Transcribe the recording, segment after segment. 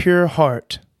pure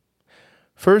heart.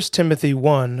 1 Timothy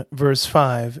 1, verse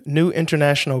 5, New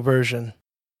International Version.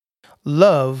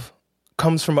 Love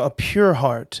comes from a pure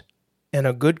heart and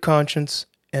a good conscience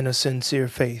and a sincere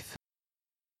faith.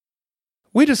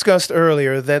 We discussed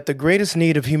earlier that the greatest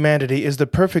need of humanity is the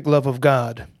perfect love of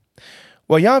God.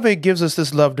 While Yahweh gives us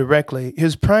this love directly,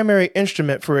 his primary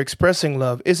instrument for expressing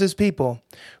love is his people,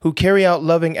 who carry out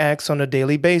loving acts on a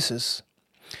daily basis.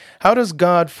 How does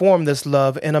God form this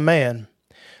love in a man?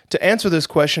 To answer this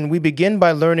question, we begin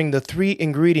by learning the three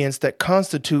ingredients that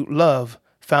constitute love,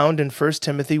 found in 1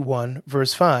 Timothy 1,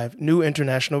 verse 5, New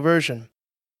International Version.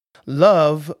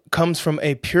 Love comes from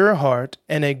a pure heart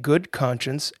and a good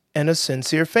conscience and a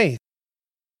sincere faith.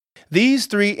 These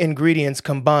three ingredients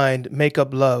combined make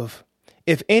up love.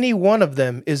 If any one of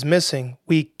them is missing,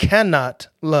 we cannot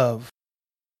love.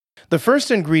 The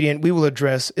first ingredient we will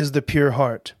address is the pure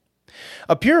heart.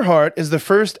 A pure heart is the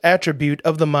first attribute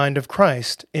of the mind of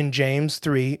Christ in James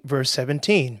 3, verse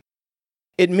 17.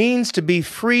 It means to be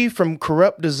free from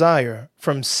corrupt desire,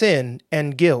 from sin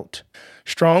and guilt.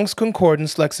 Strong's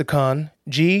Concordance Lexicon,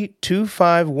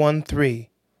 G2513,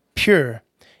 pure,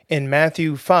 in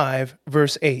Matthew 5,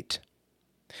 verse 8.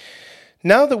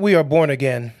 Now that we are born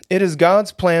again, it is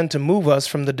God's plan to move us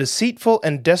from the deceitful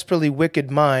and desperately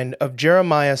wicked mind of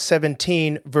Jeremiah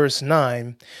 17, verse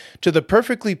 9, to the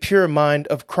perfectly pure mind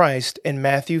of Christ in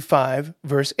Matthew 5,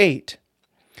 verse 8.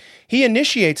 He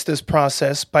initiates this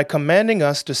process by commanding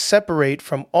us to separate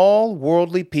from all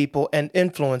worldly people and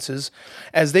influences,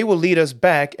 as they will lead us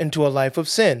back into a life of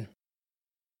sin.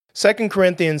 2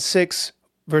 Corinthians 6,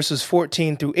 verses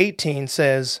 14 through 18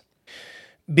 says,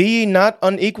 Be ye not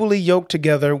unequally yoked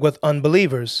together with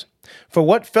unbelievers. For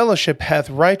what fellowship hath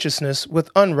righteousness with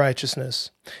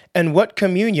unrighteousness? And what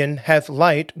communion hath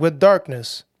light with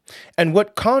darkness? And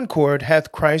what concord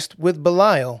hath Christ with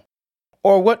Belial?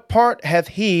 Or what part hath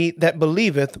he that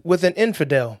believeth with an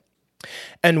infidel?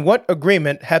 And what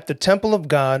agreement hath the temple of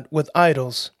God with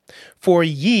idols? For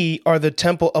ye are the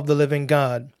temple of the living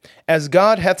God. As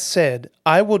God hath said,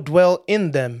 I will dwell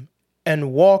in them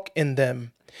and walk in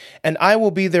them, and I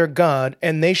will be their God,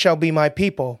 and they shall be my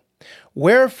people.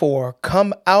 Wherefore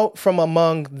come out from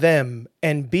among them,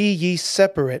 and be ye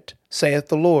separate, saith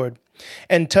the Lord,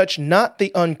 and touch not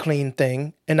the unclean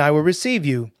thing, and I will receive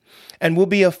you, and will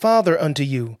be a father unto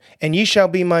you, and ye shall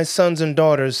be my sons and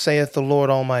daughters, saith the Lord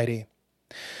Almighty.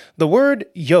 The word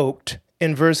yoked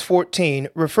in verse 14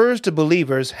 refers to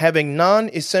believers having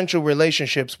non-essential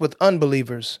relationships with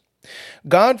unbelievers.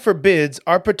 God forbids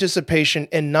our participation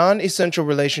in non-essential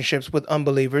relationships with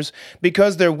unbelievers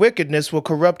because their wickedness will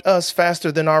corrupt us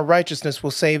faster than our righteousness will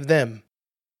save them.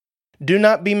 Do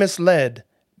not be misled.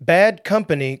 Bad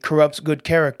company corrupts good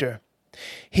character.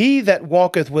 He that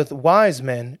walketh with wise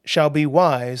men shall be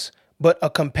wise, but a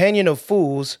companion of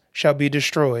fools shall be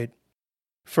destroyed.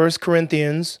 1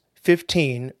 Corinthians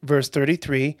 15, verse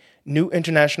 33, New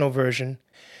International Version,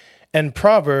 and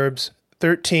Proverbs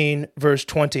 13, verse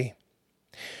 20.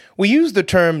 We use the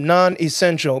term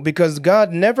non-essential because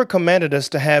God never commanded us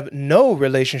to have no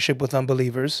relationship with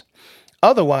unbelievers.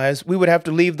 Otherwise, we would have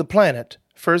to leave the planet.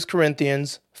 1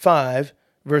 Corinthians 5,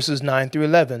 verses 9 through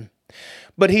 11.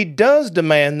 But he does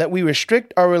demand that we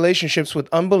restrict our relationships with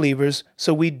unbelievers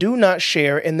so we do not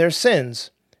share in their sins.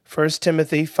 1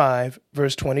 Timothy 5,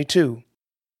 verse 22.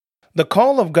 The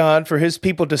call of God for his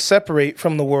people to separate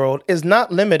from the world is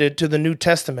not limited to the New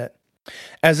Testament,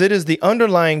 as it is the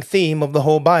underlying theme of the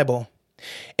whole Bible.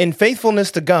 In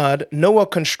faithfulness to God, Noah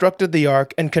constructed the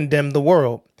ark and condemned the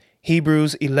world.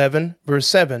 Hebrews 11, verse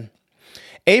 7.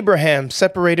 Abraham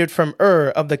separated from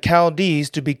Ur of the Chaldees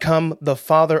to become the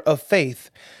father of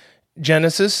faith.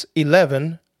 Genesis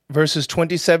 11, verses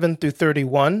 27 through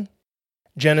 31.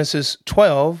 Genesis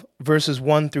 12, verses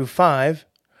 1 through 5.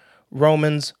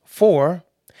 Romans 4,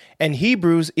 and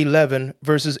Hebrews 11,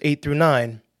 verses 8 through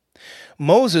 9.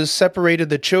 Moses separated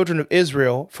the children of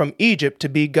Israel from Egypt to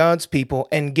be God's people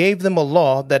and gave them a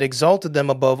law that exalted them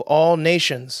above all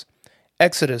nations.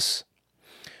 Exodus.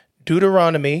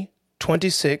 Deuteronomy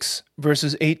 26,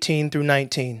 verses 18 through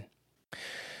 19.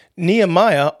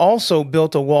 Nehemiah also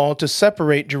built a wall to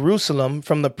separate Jerusalem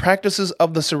from the practices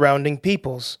of the surrounding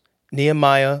peoples.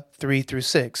 Nehemiah 3 through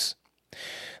 6.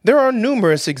 There are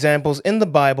numerous examples in the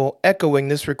Bible echoing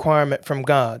this requirement from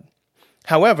God.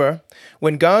 However,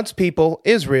 when God's people,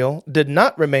 Israel, did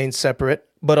not remain separate,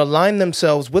 but aligned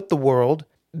themselves with the world,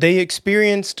 they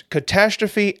experienced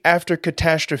catastrophe after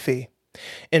catastrophe.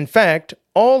 In fact,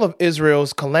 all of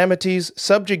Israel's calamities,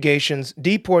 subjugations,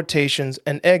 deportations,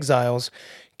 and exiles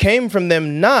came from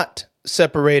them not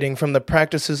separating from the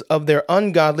practices of their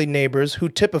ungodly neighbors who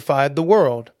typified the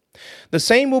world. The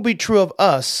same will be true of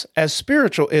us as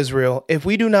spiritual Israel if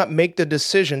we do not make the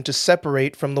decision to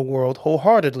separate from the world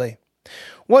wholeheartedly.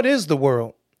 What is the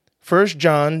world? 1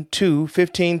 John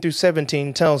 2:15 through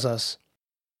 17 tells us,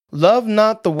 "Love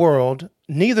not the world,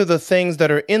 neither the things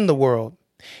that are in the world.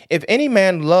 If any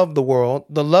man love the world,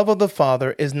 the love of the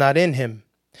Father is not in him.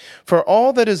 For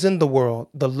all that is in the world,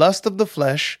 the lust of the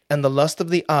flesh, and the lust of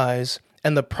the eyes,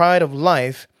 and the pride of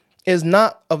life, is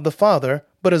not of the Father,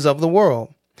 but is of the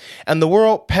world. And the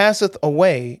world passeth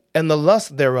away, and the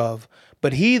lust thereof,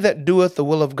 but he that doeth the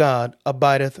will of God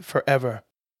abideth forever."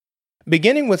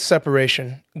 Beginning with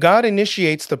separation, God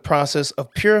initiates the process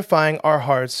of purifying our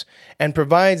hearts and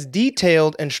provides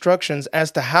detailed instructions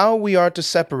as to how we are to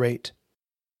separate.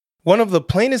 One of the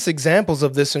plainest examples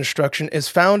of this instruction is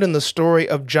found in the story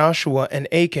of Joshua and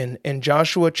Achan in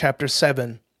Joshua chapter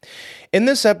 7. In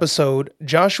this episode,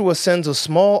 Joshua sends a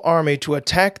small army to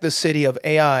attack the city of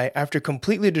Ai after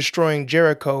completely destroying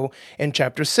Jericho in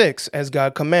chapter 6, as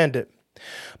God commanded.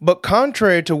 But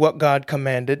contrary to what God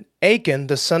commanded, Achan,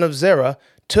 the son of Zerah,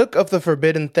 took of the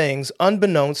forbidden things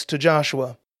unbeknownst to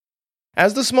Joshua.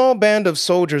 As the small band of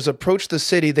soldiers approached the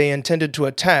city they intended to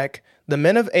attack, the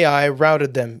men of Ai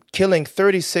routed them, killing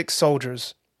 36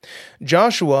 soldiers.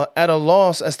 Joshua, at a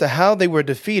loss as to how they were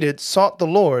defeated, sought the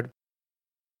Lord,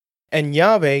 and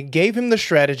Yahweh gave him the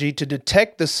strategy to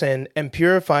detect the sin and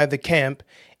purify the camp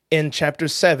in chapter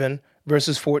 7,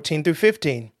 verses 14 through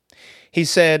 15. He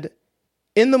said,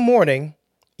 "In the morning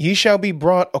ye shall be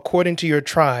brought according to your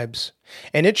tribes,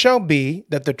 and it shall be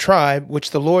that the tribe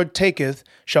which the Lord taketh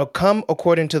shall come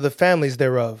according to the families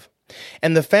thereof.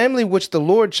 And the family which the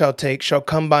Lord shall take shall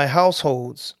come by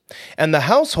households, and the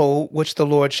household which the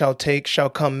Lord shall take shall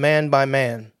come man by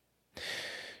man."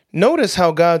 Notice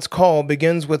how God's call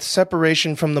begins with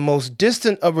separation from the most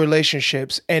distant of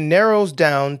relationships and narrows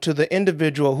down to the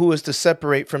individual who is to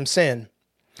separate from sin.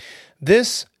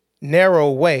 This narrow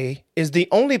way is the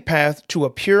only path to a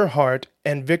pure heart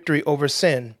and victory over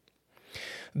sin.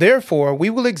 Therefore, we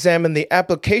will examine the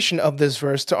application of this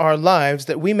verse to our lives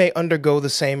that we may undergo the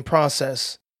same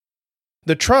process.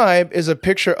 The tribe is a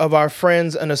picture of our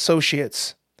friends and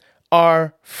associates.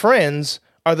 Our friends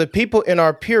are the people in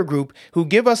our peer group who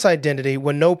give us identity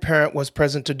when no parent was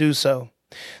present to do so.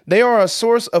 They are a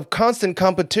source of constant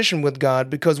competition with God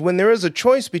because when there is a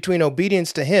choice between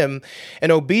obedience to Him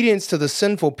and obedience to the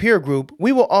sinful peer group,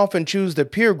 we will often choose the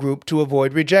peer group to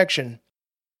avoid rejection.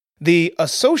 The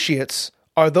associates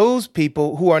are those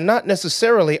people who are not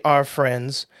necessarily our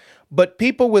friends, but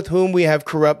people with whom we have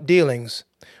corrupt dealings.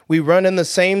 We run in the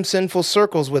same sinful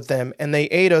circles with them, and they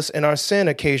aid us in our sin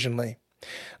occasionally.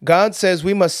 God says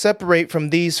we must separate from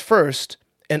these first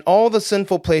in all the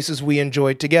sinful places we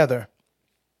enjoy together.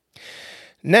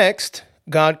 Next,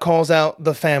 God calls out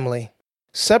the family.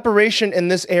 Separation in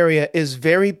this area is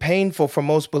very painful for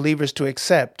most believers to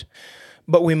accept,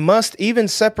 but we must even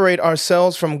separate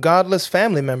ourselves from godless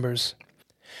family members.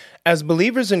 As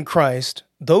believers in Christ,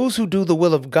 those who do the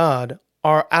will of God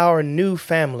are our new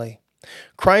family.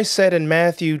 Christ said in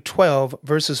Matthew 12,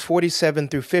 verses 47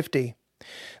 through 50,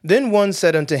 "Then one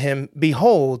said unto him,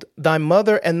 Behold, thy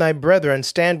mother and thy brethren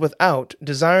stand without,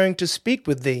 desiring to speak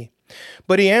with thee.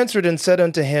 But he answered and said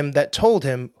unto him that told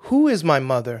him, Who is my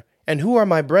mother, and who are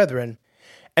my brethren?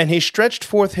 And he stretched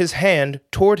forth his hand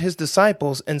toward his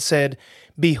disciples, and said,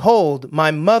 Behold, my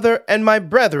mother and my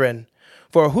brethren!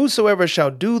 For whosoever shall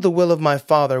do the will of my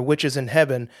Father which is in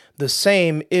heaven, the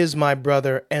same is my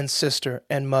brother and sister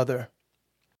and mother."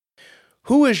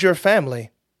 Who is your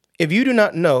family? If you do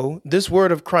not know, this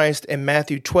word of Christ in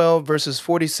Matthew 12, verses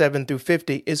 47 through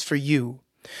 50 is for you.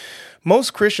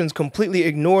 Most Christians completely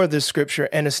ignore this scripture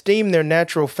and esteem their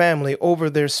natural family over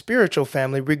their spiritual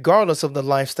family regardless of the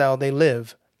lifestyle they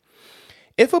live.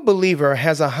 If a believer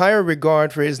has a higher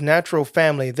regard for his natural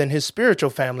family than his spiritual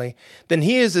family, then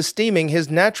he is esteeming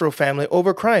his natural family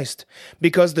over Christ,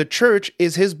 because the church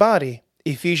is his body.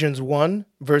 Ephesians 1,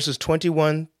 verses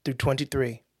 21 through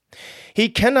 23. He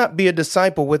cannot be a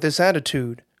disciple with this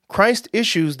attitude. Christ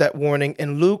issues that warning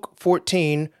in Luke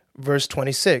 14, verse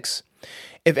 26.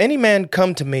 "If any man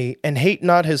come to me and hate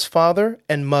not his father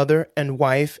and mother and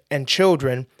wife and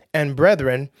children and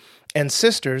brethren and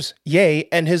sisters, yea,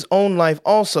 and his own life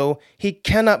also, he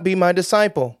cannot be my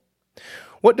disciple."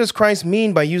 What does Christ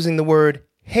mean by using the word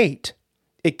hate?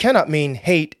 It cannot mean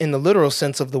hate in the literal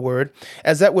sense of the word,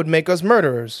 as that would make us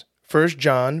murderers. 1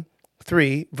 John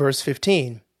 3, verse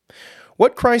 15.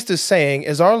 What Christ is saying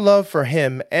is our love for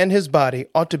him and his body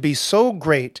ought to be so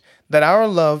great that our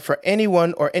love for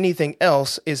anyone or anything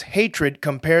else is hatred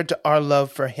compared to our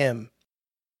love for him.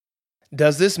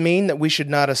 Does this mean that we should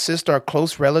not assist our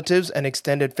close relatives and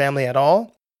extended family at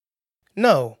all?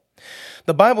 No.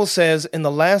 The Bible says in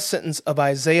the last sentence of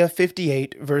Isaiah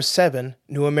 58, verse 7,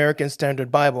 New American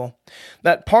Standard Bible,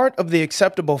 that part of the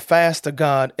acceptable fast to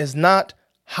God is not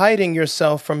hiding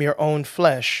yourself from your own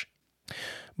flesh,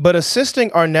 but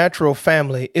assisting our natural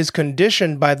family is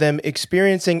conditioned by them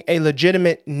experiencing a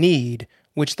legitimate need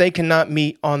which they cannot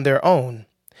meet on their own.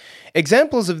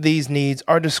 Examples of these needs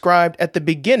are described at the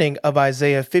beginning of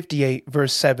Isaiah 58,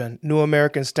 verse 7, New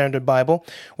American Standard Bible,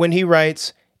 when he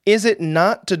writes, "Is it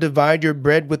not to divide your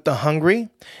bread with the hungry,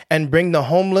 and bring the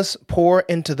homeless poor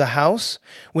into the house,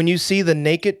 when you see the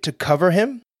naked to cover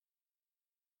him?"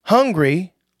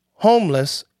 Hungry,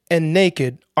 homeless, and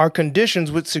naked are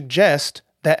conditions which suggest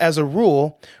that as a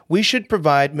rule, we should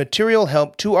provide material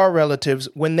help to our relatives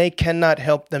when they cannot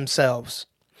help themselves.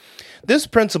 This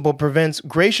principle prevents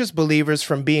gracious believers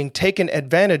from being taken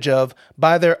advantage of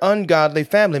by their ungodly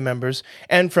family members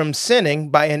and from sinning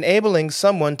by enabling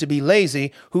someone to be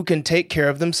lazy who can take care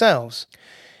of themselves.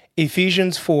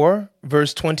 Ephesians 4,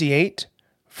 verse 28,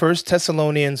 1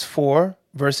 Thessalonians 4,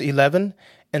 verse 11,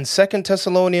 and 2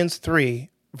 Thessalonians 3,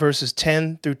 verses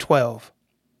 10 through 12.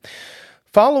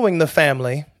 Following the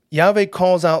family, Yahweh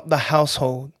calls out the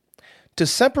household. To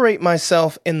separate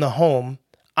myself in the home,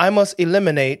 I must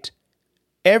eliminate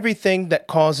everything that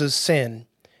causes sin.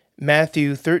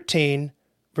 Matthew 13,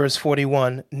 verse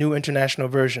 41, New International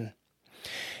Version.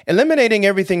 Eliminating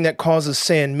everything that causes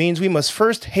sin means we must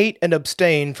first hate and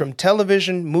abstain from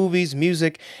television, movies,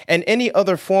 music, and any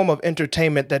other form of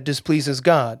entertainment that displeases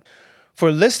God.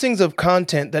 For listings of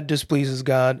content that displeases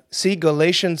God, see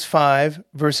Galatians 5,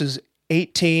 verses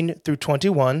 18 through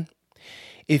 21,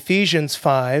 Ephesians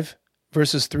 5,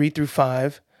 verses 3 through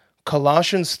 5,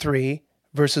 Colossians 3,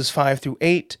 verses 5 through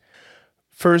 8,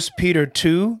 1 Peter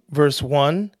 2, verse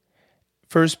 1,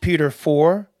 1 Peter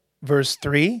 4, verse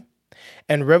 3,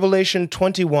 and Revelation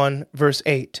 21, verse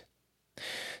 8.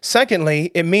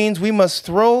 Secondly, it means we must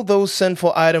throw those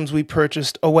sinful items we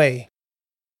purchased away.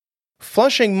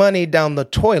 Flushing money down the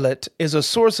toilet is a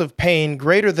source of pain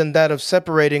greater than that of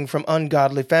separating from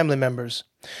ungodly family members.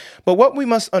 But what we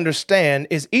must understand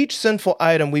is each sinful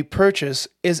item we purchase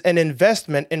is an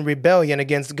investment in rebellion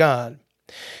against God.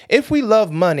 If we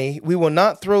love money, we will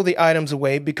not throw the items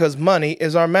away because money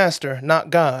is our master,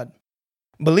 not God.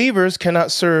 Believers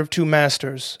cannot serve two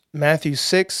masters. Matthew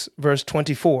 6, verse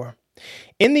 24.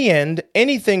 In the end,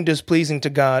 anything displeasing to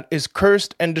God is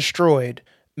cursed and destroyed.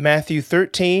 Matthew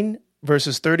 13,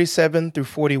 verses 37 through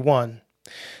 41.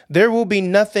 There will be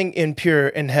nothing impure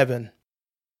in heaven.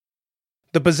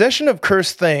 The possession of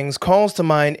cursed things calls to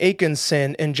mind Achan's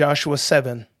sin in Joshua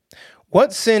 7.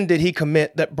 What sin did he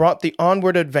commit that brought the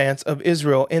onward advance of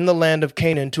Israel in the land of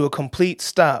Canaan to a complete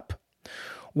stop?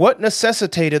 What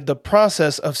necessitated the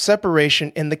process of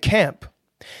separation in the camp?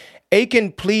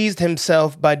 Achan pleased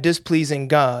himself by displeasing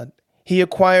God. He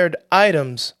acquired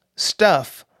items,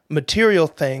 stuff, material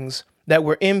things that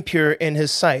were impure in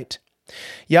his sight.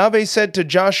 Yahweh said to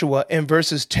Joshua in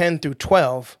verses 10 through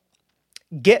 12,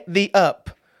 "Get thee up.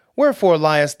 Wherefore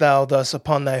liest thou thus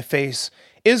upon thy face?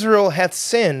 Israel hath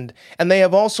sinned, and they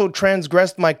have also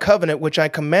transgressed my covenant which I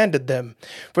commanded them.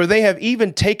 For they have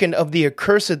even taken of the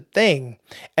accursed thing,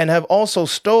 and have also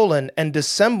stolen and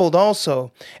dissembled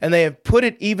also, and they have put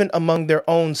it even among their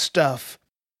own stuff."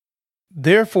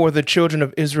 Therefore the children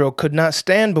of Israel could not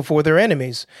stand before their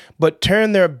enemies, but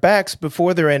turned their backs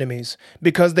before their enemies,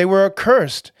 because they were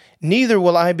accursed. Neither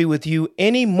will I be with you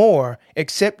any more,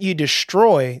 except ye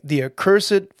destroy the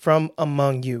accursed from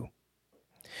among you.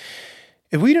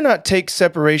 If we do not take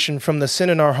separation from the sin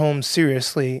in our homes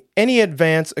seriously, any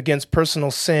advance against personal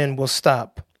sin will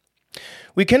stop.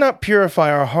 We cannot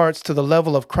purify our hearts to the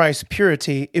level of Christ's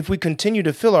purity if we continue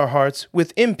to fill our hearts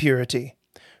with impurity.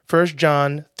 1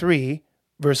 John 3,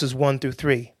 verses 1 through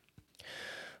 3.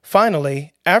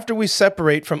 Finally, after we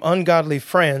separate from ungodly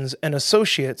friends and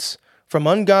associates, from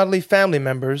ungodly family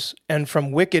members, and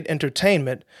from wicked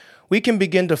entertainment, we can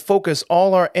begin to focus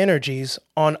all our energies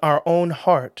on our own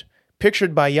heart,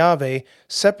 pictured by Yahweh,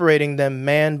 separating them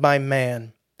man by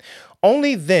man.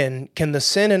 Only then can the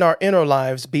sin in our inner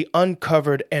lives be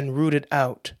uncovered and rooted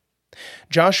out.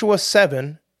 Joshua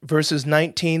 7, verses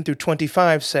 19 through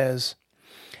 25 says,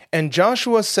 "And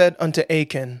Joshua said unto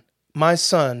Achan, My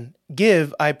son,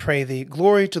 give, I pray thee,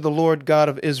 glory to the Lord God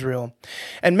of Israel,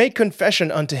 and make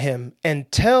confession unto him,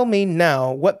 and tell me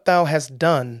now what thou hast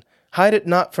done. Hide it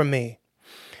not from me."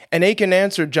 And Achan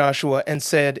answered Joshua and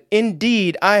said,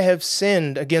 "Indeed, I have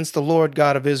sinned against the Lord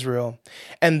God of Israel,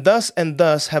 and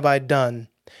thus have I done.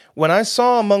 When I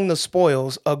saw among the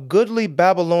spoils a goodly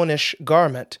Babylonish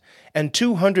garment, and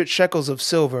 200 shekels of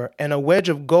silver, and a wedge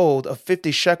of gold of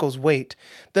 50 shekels weight,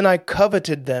 then I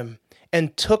coveted them,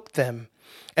 and took them.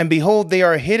 And behold, they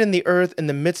are hid in the earth in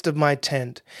the midst of my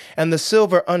tent, and the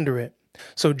silver under it.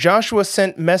 So Joshua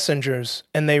sent messengers,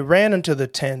 and they ran unto the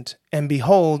tent, and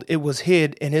behold, it was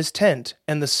hid in his tent,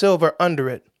 and the silver under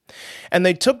it. And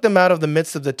they took them out of the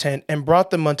midst of the tent, and brought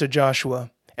them unto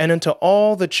Joshua, and unto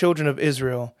all the children of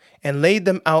Israel, and laid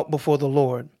them out before the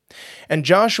Lord. And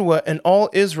Joshua and all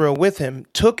Israel with him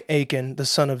took Achan the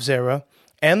son of Zerah,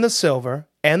 and the silver,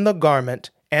 and the garment,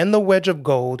 and the wedge of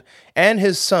gold, and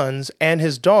his sons, and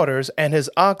his daughters, and his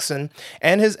oxen,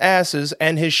 and his asses,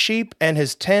 and his sheep, and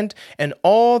his tent, and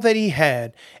all that he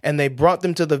had, and they brought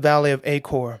them to the valley of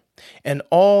Achor. And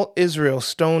all Israel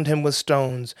stoned him with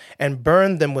stones, and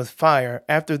burned them with fire,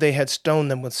 after they had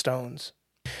stoned them with stones.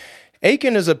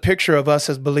 Achan is a picture of us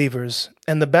as believers,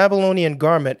 and the Babylonian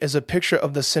garment is a picture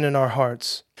of the sin in our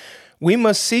hearts. We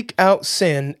must seek out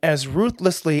sin as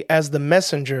ruthlessly as the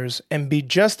messengers and be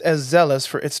just as zealous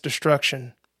for its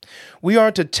destruction. We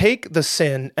are to take the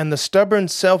sin and the stubborn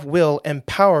self-will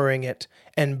empowering it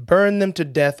and burn them to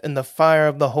death in the fire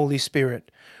of the Holy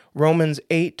Spirit. Romans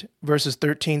 8, verses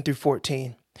 13 through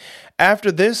 14.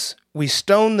 After this, we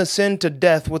stone the sin to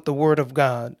death with the word of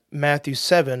God. Matthew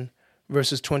 7,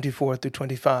 verses 24 through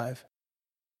 25.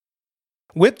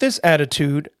 With this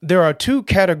attitude, there are two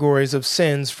categories of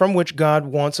sins from which God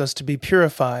wants us to be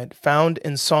purified, found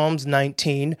in Psalms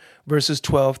 19, verses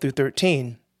 12 through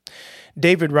 13.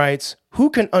 David writes, "Who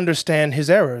can understand his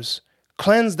errors?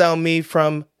 Cleanse thou me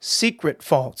from secret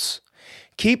faults.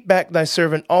 Keep back thy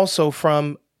servant also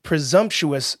from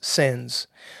presumptuous sins.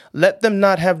 Let them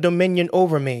not have dominion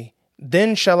over me.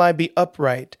 Then shall I be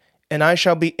upright, and I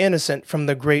shall be innocent from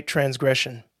the great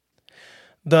transgression."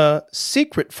 The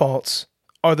secret faults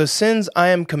are the sins I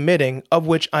am committing of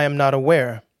which I am not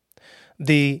aware.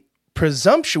 The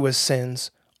presumptuous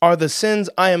sins are the sins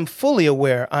I am fully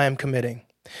aware I am committing.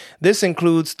 This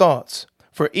includes thoughts,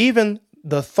 for even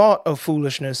the thought of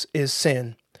foolishness is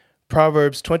sin.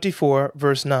 Proverbs 24,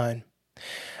 verse 9.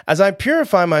 As I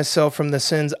purify myself from the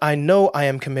sins I know I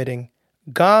am committing,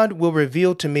 God will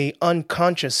reveal to me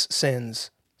unconscious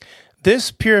sins.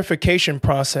 This purification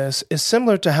process is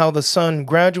similar to how the sun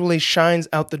gradually shines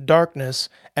out the darkness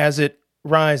as it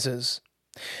rises.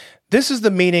 This is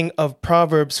the meaning of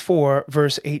Proverbs 4,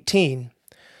 verse 18.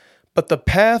 But the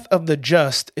path of the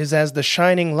just is as the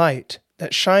shining light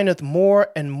that shineth more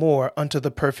and more unto the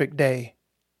perfect day.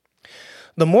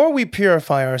 The more we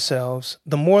purify ourselves,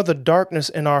 the more the darkness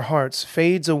in our hearts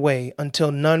fades away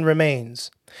until none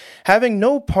remains. Having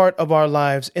no part of our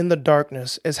lives in the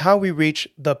darkness is how we reach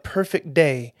the perfect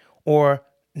day or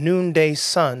noonday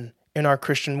sun in our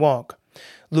Christian walk.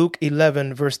 Luke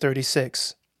 11, verse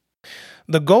 36.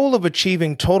 The goal of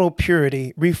achieving total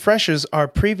purity refreshes our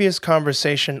previous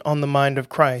conversation on the mind of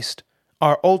Christ,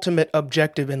 our ultimate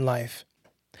objective in life.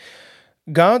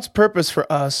 God's purpose for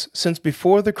us since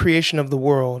before the creation of the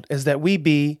world is that we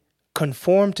be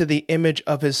conformed to the image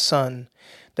of his Son,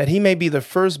 that he may be the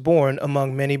firstborn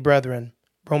among many brethren.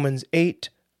 Romans 8,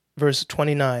 verse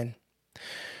 29.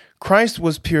 Christ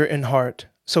was pure in heart,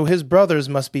 so his brothers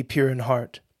must be pure in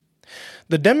heart.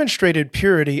 The demonstrated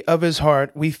purity of his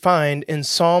heart we find in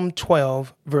Psalm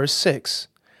 12, verse 6.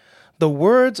 The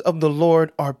words of the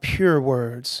Lord are pure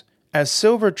words, as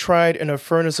silver tried in a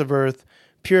furnace of earth,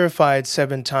 purified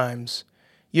 7 times.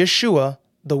 Yeshua,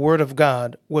 the Word of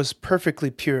God, was perfectly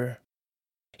pure.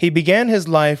 He began his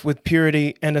life with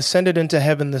purity and ascended into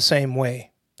heaven the same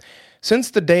way. Since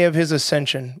the day of his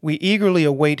ascension, we eagerly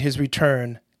await his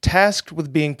return, tasked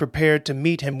with being prepared to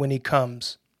meet him when he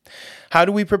comes. How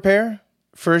do we prepare?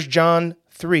 1 John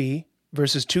 3,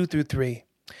 verses 2 through 3.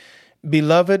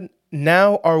 Beloved,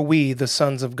 now are we the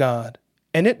sons of God,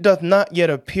 and it doth not yet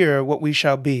appear what we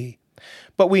shall be.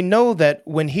 But we know that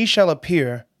when he shall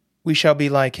appear, we shall be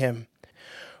like him.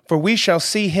 For we shall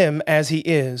see him as he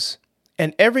is.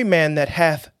 And every man that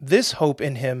hath this hope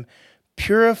in him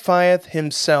purifieth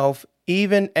himself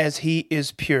even as he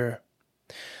is pure.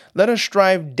 Let us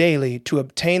strive daily to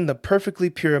obtain the perfectly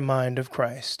pure mind of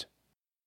Christ.